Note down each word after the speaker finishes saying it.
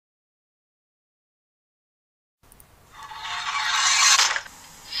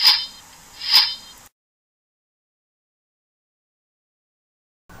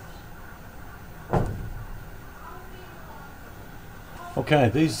Okay,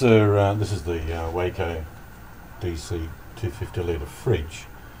 these are this is the Waco DC 250 litre fridge.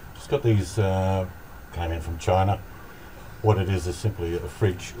 Just got these, came in from China. What it is simply a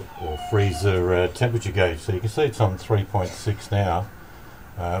fridge or freezer temperature gauge. So you can see it's on 3.6 now.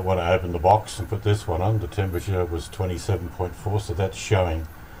 When I opened the box and put this one on, the temperature was 27.4, so that's showing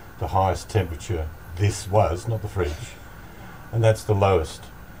the highest temperature this was, not the fridge. And that's the lowest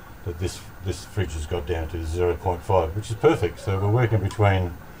that this fridge has got down to, 0.5, which is perfect. So we're working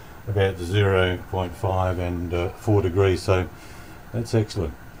between about the 0.5 and 4 degrees, so that's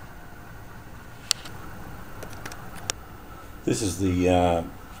excellent. This is the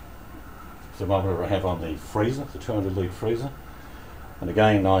thermometer I have on the freezer, the 200 litre freezer. And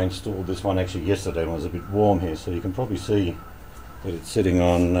again, I installed this one actually yesterday when it was a bit warm here, so you can probably see that it's sitting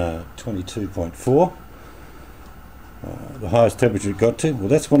on 22.4. The highest temperature it got to, well,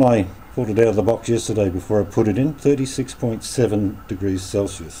 that's when I pulled it out of the box yesterday before I put it in, 36.7 degrees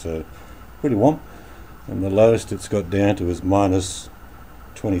Celsius, so pretty warm. And the lowest it's got down to is minus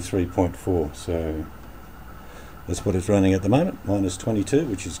 23.4, so that's what it's running at the moment, minus 22,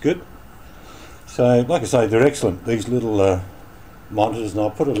 which is good. So like I say, they're excellent, these little monitors, and I'll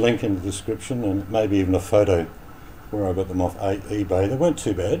put a link in the description and maybe even a photo where I got them off eBay. They weren't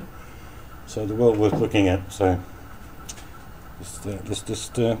too bad, so they're well worth looking at. So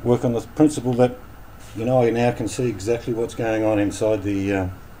just work on the principle that I now can see exactly what's going on inside the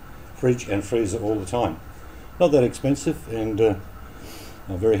fridge and freezer all the time. Not that expensive, and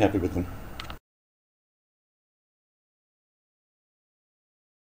I'm very happy with them.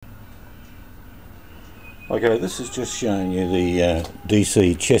 Okay, this is just showing you the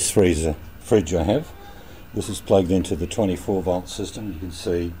DC chest freezer fridge I have. This is plugged into the 24 volt system. You can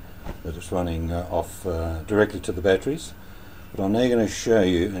see that it's running off directly to the batteries. But I'm now going to show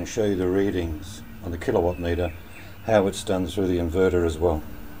you the readings on the kilowatt meter, how it's done through the inverter as well.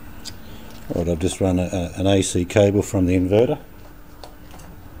 Right, I've just run an AC cable from the inverter.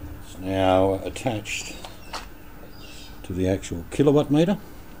 It's now attached to the actual kilowatt meter.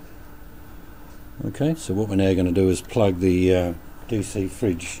 Okay, so what we're now going to do is plug the DC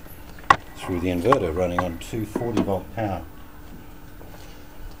fridge through the inverter running on 240 volt power.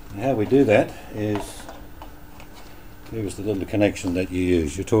 And how we do that is, here's the little connection that you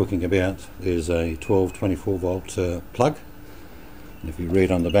use. You're talking about, there's a 12-24 volt plug. And if you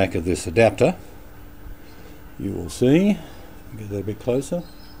read on the back of this adapter, you will see, get that a bit closer,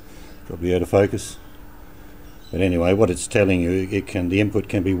 probably out of focus. But anyway, what it's telling you, the input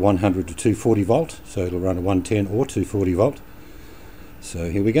can be 100 to 240 volt, so it'll run a 110 or 240 volt.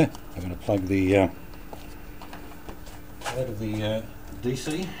 So here we go. I'm going to plug the out of the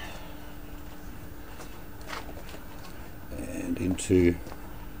DC and into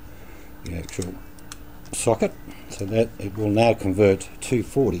the actual socket, so that it will now convert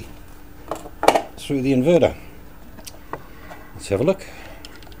 240 through the inverter. Let's have a look.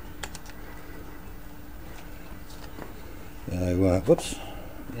 Whoops,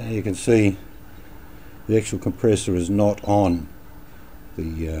 now you can see the actual compressor is not on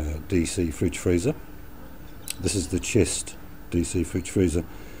the DC fridge freezer. This is the chest DC fridge freezer,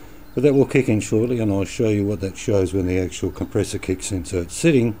 but that will kick in shortly, and I'll show you what that shows when the actual compressor kicks in. So it's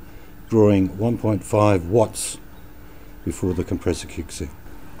sitting drawing 1.5 watts before the compressor kicks in.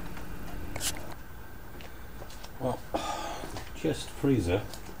 Well, the chest freezer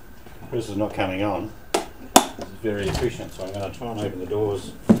compressor's not coming on. This is very efficient, so I'm going to try and open the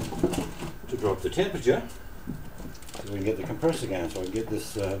doors to drop the temperature so we can get the compressor going, so I can get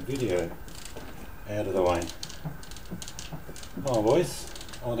this video out of the way. Come on boys,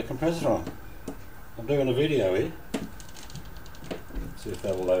 I want the compressor on. I'm doing a video here. Let's see if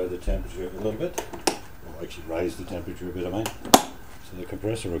that will lower the temperature a little bit, or actually raise the temperature a bit, I mean, so the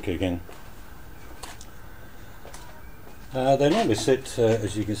compressor will kick in. They normally sit,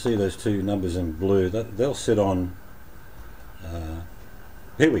 as you can see those two numbers in blue, they'll sit on,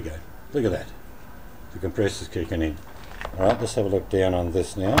 here we go, look at that, the compressor's kicking in. Alright, let's have a look down on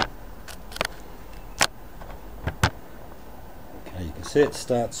this now. Okay, you can see it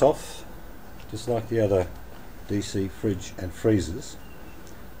starts off just like the other DC fridge and freezers.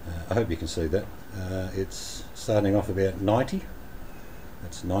 I hope you can see that. It's starting off about 90,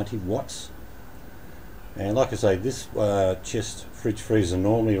 that's 90 watts. And like I say, this chest fridge freezer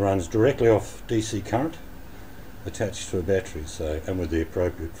normally runs directly off DC current attached to a battery, so, and with the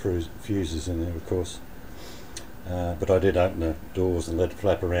appropriate fuses in there of course. But I did open the doors and let it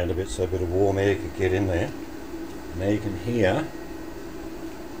flap around a bit so a bit of warm air could get in there. Now you can hear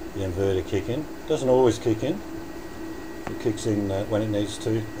the inverter kick in. It doesn't always kick in. It kicks in when it needs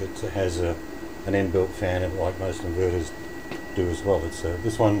to. It has an inbuilt fan, like most inverters do as well. It's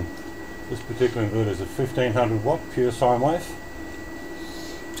this particular inverter is a 1500 watt pure sine wave.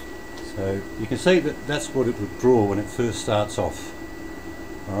 So you can see that that's what it would draw when it first starts off.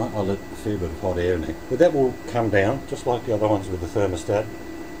 Alright, I'll let a fair bit of hot air in there. But that will come down, just like the other ones with the thermostat,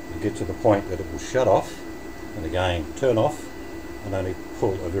 and get to the point that it will shut off, and again turn off, and only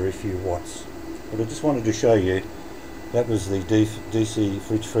pull a very few watts. But I just wanted to show you, that was the DC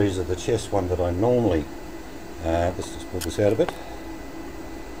fridge freezer, the chest one that I normally, let's just pull this out a bit.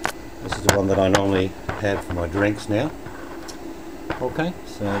 This is the one that I normally have for my drinks now. Okay,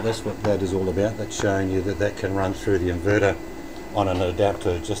 so that's what that is all about. That's showing you that that can run through the inverter on an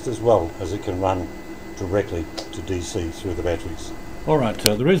adapter just as well as it can run directly to DC through the batteries. Alright,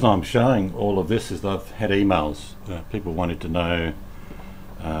 the reason I'm showing all of this is that I've had emails. People wanted to know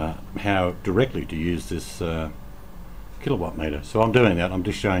how directly to use this kilowatt meter. So I'm doing that. I'm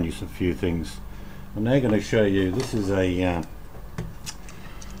just showing you some few things. I'm now going to show you, this is a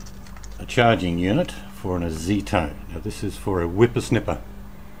charging unit for an acetone. Now this is for a whippersnipper.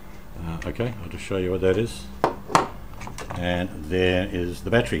 Okay, I'll just show you what that is. And there is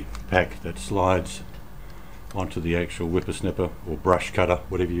the battery pack that slides onto the actual whippersnipper or brush cutter,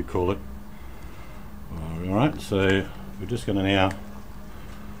 whatever you call it. Alright, so we're just going to now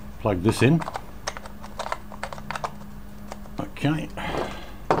plug this in. Okay,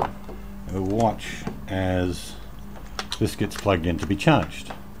 we'll watch as this gets plugged in to be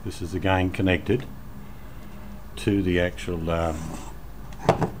charged. This is again connected to the actual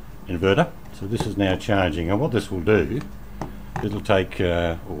inverter. So this is now charging, and what this will do, it'll take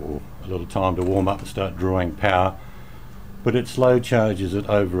a little time to warm up and start drawing power, but it slow charges it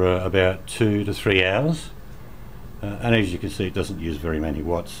over about 2 to 3 hours, and as you can see it doesn't use very many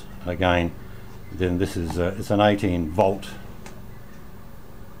watts. Again, then this is it's an 18 volt.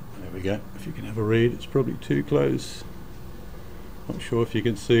 There we go. If you can have a read, it's probably too close. Not sure if you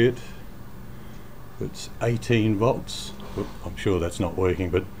can see it. It's 18 volts. Oop, I'm sure that's not working,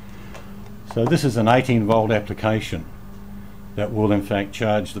 but so this is an 18 volt application that will in fact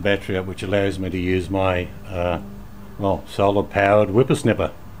charge the battery up, which allows me to use my well, solar powered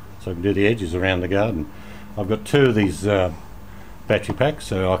whippersnipper, so I can do the edges around the garden. I've got 2 of these battery packs,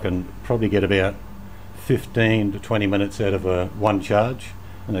 so I can probably get about 15 to 20 minutes out of one charge,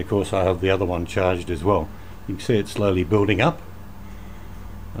 and of course I have the other one charged as well. You can see it slowly building up.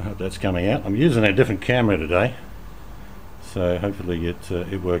 I hope that's coming out. I'm using a different camera today, so hopefully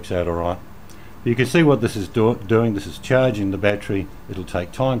it works out alright. You can see what this is doing. This is charging the battery. It'll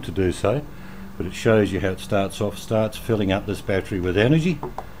take time to do so, but it shows you how it starts off, starts filling up this battery with energy,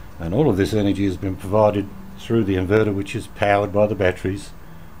 and all of this energy has been provided through the inverter, which is powered by the batteries,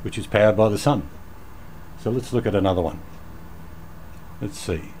 which is powered by the sun. So let's look at another one. Let's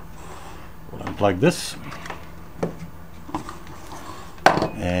see. We'll unplug this,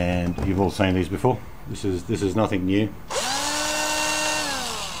 and you've all seen these before. This is nothing new.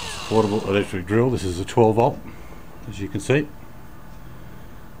 Portable electric drill. This is a 12 volt, as you can see.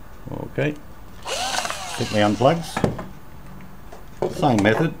 Okay, quickly unplugs. Same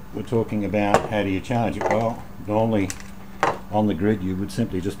method. We're talking about how do you charge it. Well, normally on the grid you would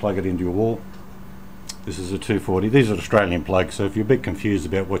simply just plug it into your wall. This is a 240. These are Australian plugs, so if you're a bit confused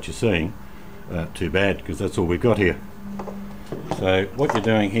about what you're seeing, too bad, because that's all we've got here. So what you're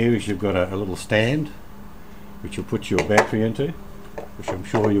doing here is you've got a little stand which you'll put your battery into, which I'm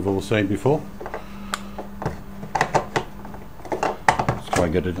sure you've all seen before. Let's try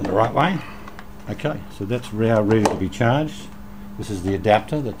and get it in the right way. Okay, so that's now ready to be charged. This is the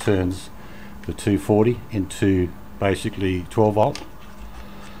adapter that turns the 240 into basically 12 volt.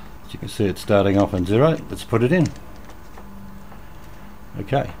 As you can see, it's starting off on 0. Let's put it in.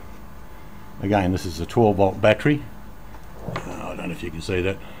 Okay, again, this is a 12 volt battery. I don't know if you can see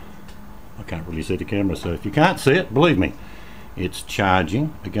that. I can't really see the camera, so if you can't see it, believe me, it's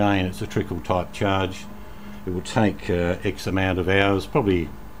charging. Again, it's a trickle type charge. It will take X amount of hours, probably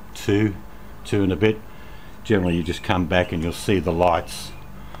two and a bit. Generally you just come back and you'll see the lights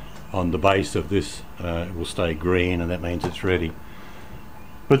on the base of this. It will stay green, and that means it's ready.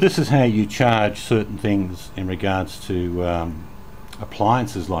 But this is how you charge certain things in regards to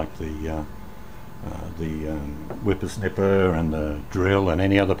appliances like the whippersnipper and the drill and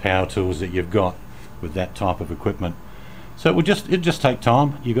any other power tools that you've got with that type of equipment. So it'll just take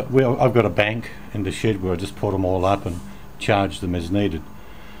time. I've got a bank in the shed where I just put them all up and charge them as needed,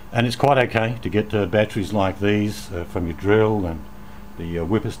 and it's quite okay to get batteries like these from your drill and the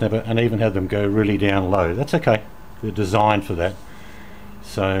whippersnipper, and even have them go really down low. That's okay. They're designed for that.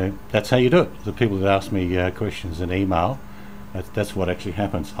 So that's how you do it. The people that ask me questions in email, that's what actually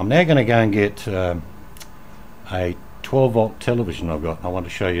happens. I'm now going to go and get a 12 volt television I've got. I want to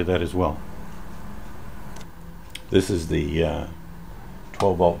show you that as well. This is the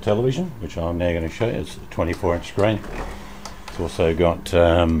 12 volt television, which I'm now going to show you. It's a 24-inch screen. It's also got,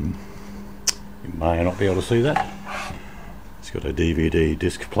 you may not be able to see that, it's got a DVD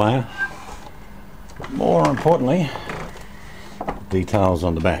disc player. But more importantly, details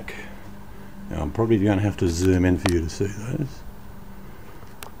on the back. Now I'm probably going to have to zoom in for you to see those. See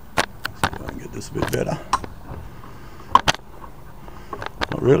if I can get this a bit better.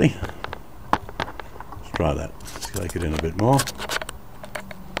 Not really. Let's try that. Let's take it in a bit more.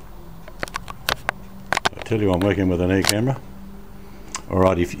 I tell you I'm working with an e-camera.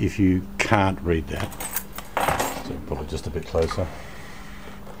 Alright, if you can't read that, so pull it just a bit closer.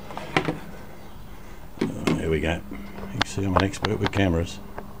 There we go. You can see I'm an expert with cameras.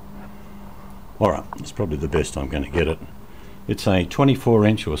 Alright, it's probably the best I'm going to get it. It's a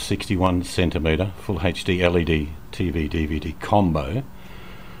 24-inch or 61 centimetre full HD LED TV DVD combo,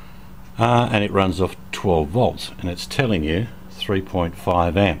 and it runs off 12 volts, and it's telling you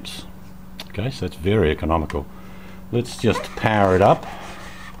 3.5 amps. Okay, so it's very economical. Let's just power it up.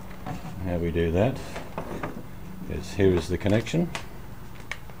 How we do that is, here is the connection.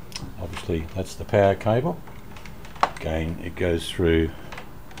 Obviously that's the power cable. Again, it goes through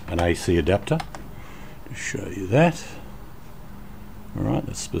an AC adapter to show you that. Alright,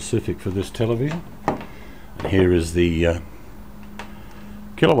 that's specific for this television. And here is the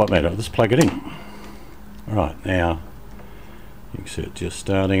kilowatt meter. Let's plug it in. Alright, now you can see it just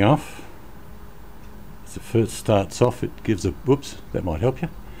starting off. As it first starts off, it gives a, whoops, that might help you.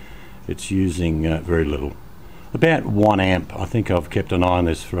 It's using very little, about 1 amp. I think I've kept an eye on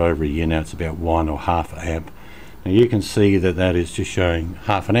this for over a year now. It's about 1 or half an amp. Now you can see that that is just showing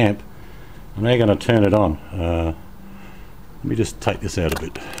half an amp. I'm now going to turn it on. Let me just take this out a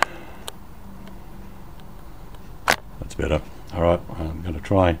bit. That's better. Alright, I'm going to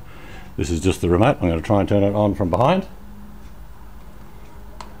try, this is just the remote, I'm going to try and turn it on from behind.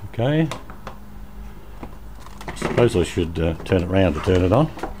 Okay. I suppose I should turn it around to turn it on.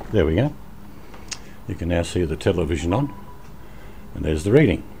 There we go. You can now see the television on, and there's the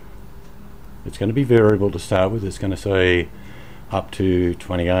reading. It's going to be variable to start with. It's going to say up to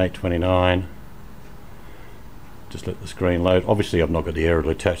 28, 29. Just let the screen load. Obviously I've not got the aerial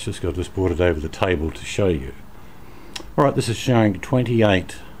attached, just got this brought it over the table to show you. Alright, this is showing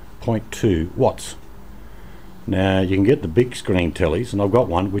 28.2 watts. Now you can get the big screen tellies, and I've got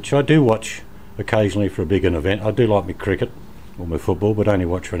one which I do watch occasionally for a big event. I do like my cricket or my football, but only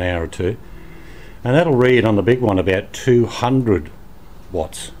watch for an hour or two, and that'll read on the big one about 200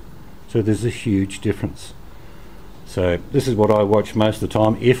 watts. So there's a huge difference. So this is what I watch most of the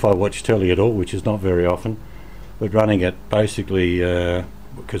time, if I watch telly at all, which is not very often, but running it basically,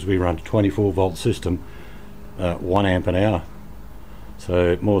 because we run a 24 volt system, 1 amp an hour.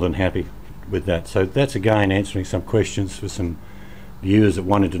 So more than happy with that. So that's again answering some questions for some viewers that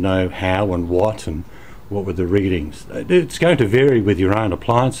wanted to know how and what were the readings. It's going to vary with your own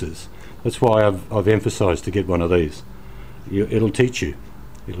appliances. That's why I've emphasised to get one of these. It'll teach you.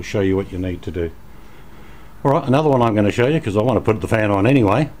 It'll show you what you need to do. Alright, another one I'm going to show you, because I want to put the fan on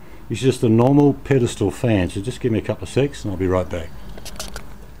anyway, is just a normal pedestal fan. So just give me a couple of secs and I'll be right back.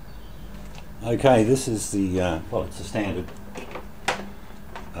 Okay, this is the, well, it's a standard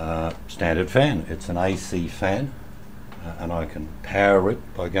fan. It's an AC fan, and I can power it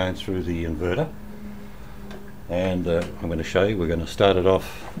by going through the inverter. And I'm going to show you, we're going to start it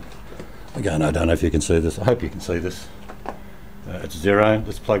off. Again, I don't know if you can see this. I hope you can see this. It's 0.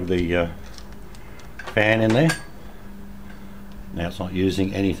 Let's plug the fan in there. Now it's not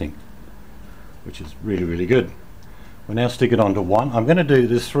using anything, which is really, really good. We'll now stick it on to 1. I'm going to do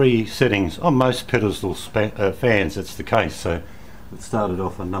there's 3 settings. On most pedestal fans it's the case, so let's start it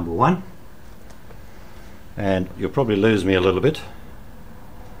off on number 1. And you'll probably lose me a little bit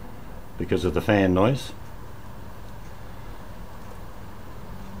because of the fan noise.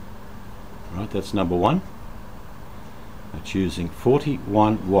 Right, that's number 1. It's using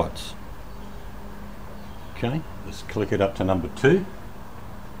 41 watts. Okay, let's click it up to number 2.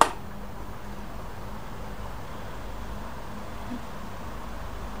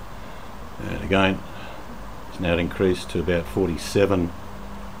 And again, it's now increased to about 47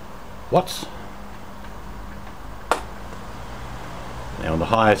 watts. Now on the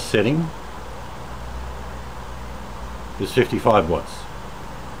highest setting is 55 watts.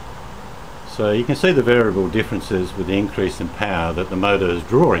 So you can see the variable differences with the increase in power that the motor is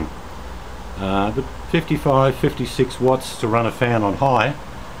drawing. But 55, 56 watts to run a fan on high,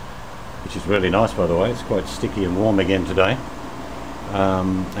 which is really nice by the way. It's quite sticky and warm again today.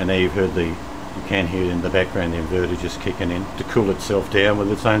 And there you've heard the You can hear in the background the inverter just kicking in to cool itself down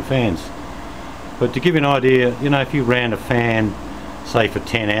with its own fans. But to give you an idea, you know, if you ran a fan say for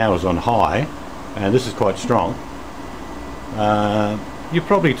 10 hours on high, and this is quite strong, you're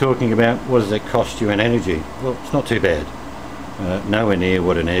probably talking about what does that cost you in energy. Well, it's not too bad. Nowhere near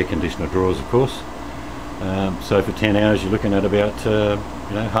what an air conditioner draws, of course. So for 10 hours you're looking at about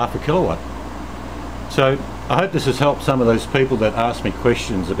you know, half a kilowatt. So I hope this has helped some of those people that ask me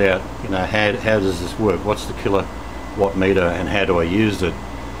questions about, you know, how does this work, what's the kilowatt meter and how do I use it.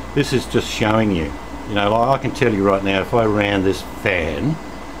 This is just showing you. You know, I can tell you right now, if I ran this fan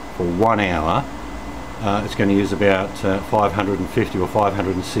for 1 hour, it's going to use about 550 or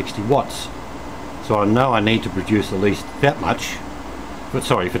 560 watts. So I know I need to produce at least that much, but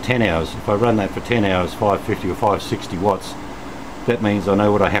sorry, for 10 hours. If I run that for 10 hours, 550 or 560 watts, that means I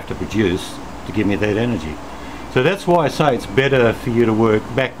know what I have to produce to give me that energy. So that's why I say it's better for you to work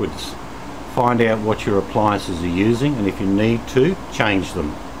backwards. Find out what your appliances are using, and if you need to, change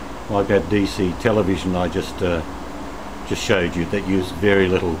them. Like that DC television I just showed you, that used very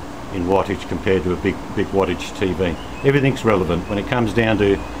little in wattage compared to a big wattage TV. Everything's relevant when it comes down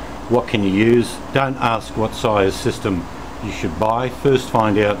to what can you use. Don't ask what size system you should buy. First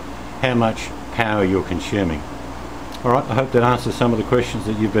find out how much power you're consuming. Alright, I hope that answers some of the questions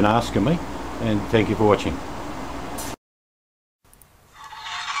that you've been asking me, and thank you for watching.